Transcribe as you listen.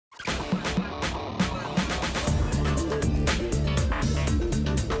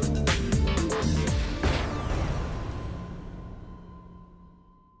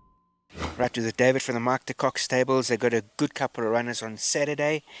Right, with David from the Mark de Kock stables. They got a good couple of runners on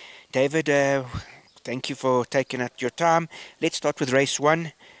Saturday. David, thank you for taking out your time. Let's start with race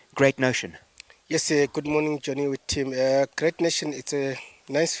 1, Great Notion. Yes, good morning, Johnny with team. Great Nation, it's a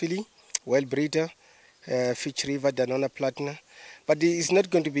nice filly, well breeder, Fitch River, Danona Platinum. But it's not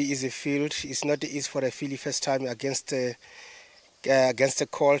going to be easy field. It's not easy for a filly first time against a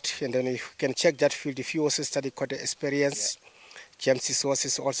colt. And then you can check that field. If you also study quite the experience, James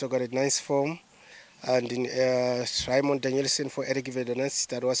Horses also got a nice form. And in Raymond Danielson for Eric Vedonas,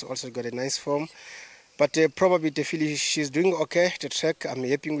 that was also got a nice form. But probably the filly, she's doing okay. The track, I'm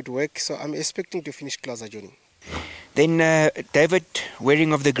helping with work, so I'm expecting to finish closer, Johnny. Then David,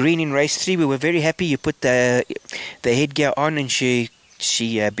 wearing of the green in race 3, we were very happy. You put the headgear on and she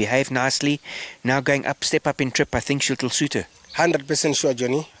behaved nicely. Now going up, step up in trip, I think she'll suit her. 100% sure,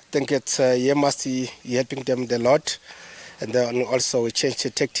 Johnny. I think it's must be helping them a lot. And then also we changed the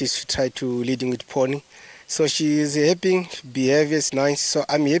tactics to try to leading with pony. So she is helping, behavior is nice. So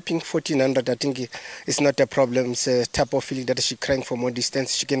I'm helping 1400. I think it's not a problem. It's a type of feeling that she crank for more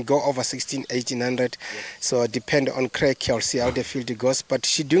distance. She can go over 16, 1800. Yeah. So depend on crack, I'll see how the field goes. But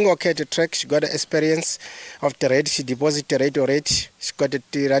she doing okay at the track. She got the experience of the raid. She deposited the raid already. She got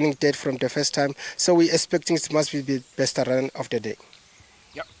the running date from the first time. So we're expecting it must be the best run of the day.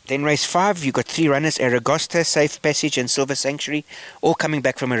 Yep. Then race 5, you got 3 runners, Aragosta, Safe Passage and Silver Sanctuary, all coming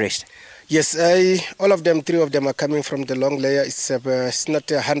back from a rest. Yes, all of them, 3 of them are coming from the long layer. It's not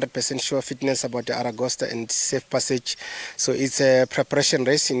 100% sure fitness about the Aragosta and Safe Passage. So it's a preparation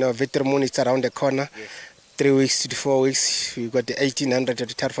race, Victor Moon is around the corner. Yes. 3 weeks to 4 weeks, we got the 1800 at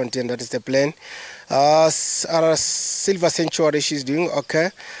the turffontein, that is the plan. Our Silver Sanctuary, she's doing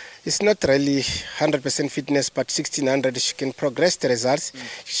okay. It's not really 100% fitness, but 1600, she can progress the results.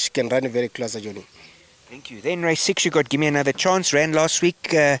 She can run very close, Johnny. Thank you. Then race 6, you got Give Me Another Chance. Ran last week.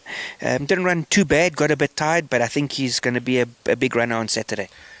 Didn't run too bad. Got a bit tired, but I think he's going to be a big runner on Saturday.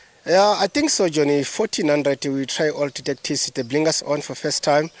 Yeah, I think so, Johnny. 1400, we try all to take the blinkers on for first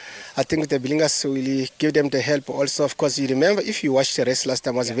time. I think the blinkers will give them the help also. Of course, you remember, if you watched the race last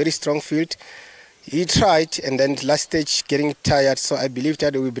time, it was a very strong field. He tried, and then last stage getting tired, so I believe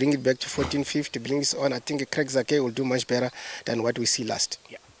that we bring it back to 1450, bring this on. I think Craig Zake will do much better than what we see last.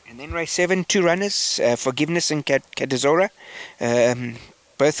 Yeah. And then race 7, 2 runners, Forgiveness and Cadizora.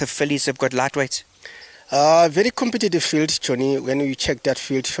 Both the fillies have got lightweights. Very competitive field, Johnny. When we check that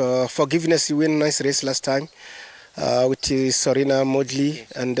field, Forgiveness, you win a nice race last time with Sorina Modley.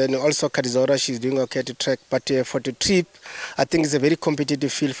 Yes. And then also Cadizora, she's doing okay to track. But for the trip, I think it's a very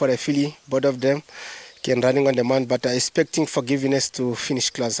competitive field for a filly. Both of them can running on the man, but I'm expecting Forgiveness to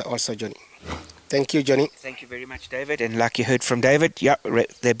finish class also, Johnny. Thank you, Johnny. Thank you very much, David. And like you heard from David, yeah,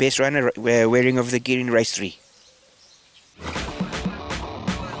 the best runner wearing of the gear in race 3.